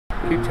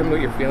Can you tell me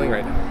what you're feeling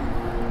right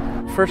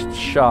now? First,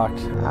 shocked.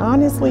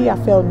 Honestly, I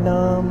felt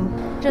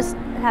numb. Just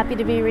happy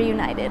to be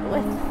reunited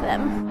with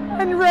them.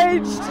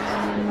 Enraged.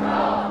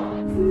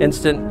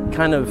 Instant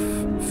kind of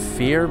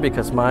fear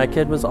because my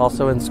kid was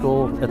also in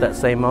school at that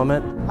same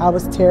moment. I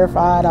was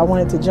terrified. I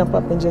wanted to jump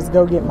up and just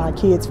go get my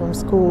kids from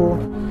school.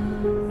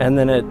 And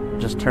then it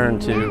just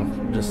turned to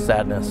just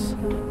sadness.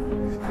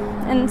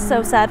 And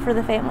so sad for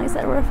the families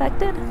that were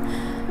affected.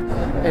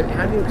 And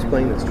how do you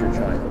explain this to your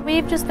child?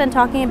 We've just been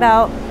talking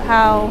about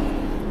how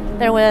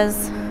there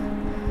was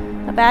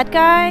a bad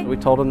guy. We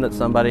told him that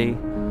somebody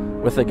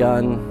with a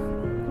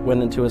gun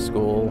went into a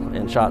school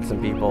and shot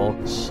some people.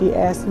 She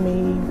asked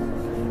me,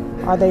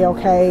 are they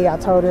okay? I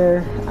told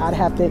her I'd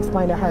have to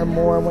explain to her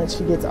more when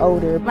she gets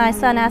older. My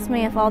son asked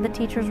me if all the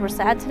teachers were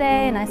sad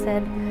today, and I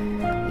said,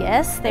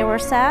 yes, they were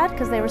sad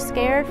because they were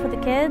scared for the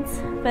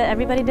kids, but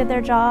everybody did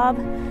their job,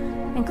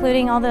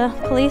 including all the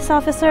police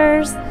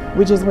officers.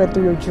 We just went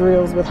through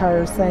drills with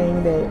her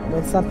saying that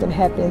when something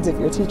happens, if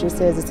your teacher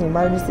says it's an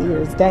emergency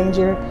or it's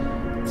danger,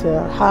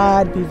 to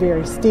hide, be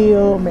very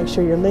still, make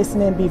sure you're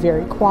listening, be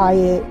very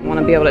quiet. I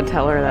want to be able to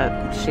tell her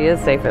that she is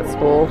safe at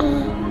school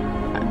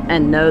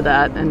and know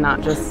that and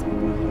not just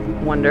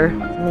wonder.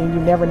 I mean, you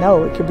never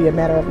know. It could be a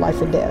matter of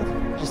life or death.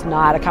 Just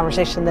not a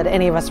conversation that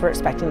any of us were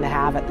expecting to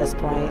have at this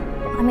point.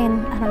 I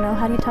mean, I don't know,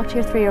 how do you talk to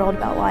your 3-year-old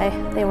about why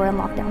they were in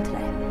lockdown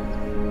today?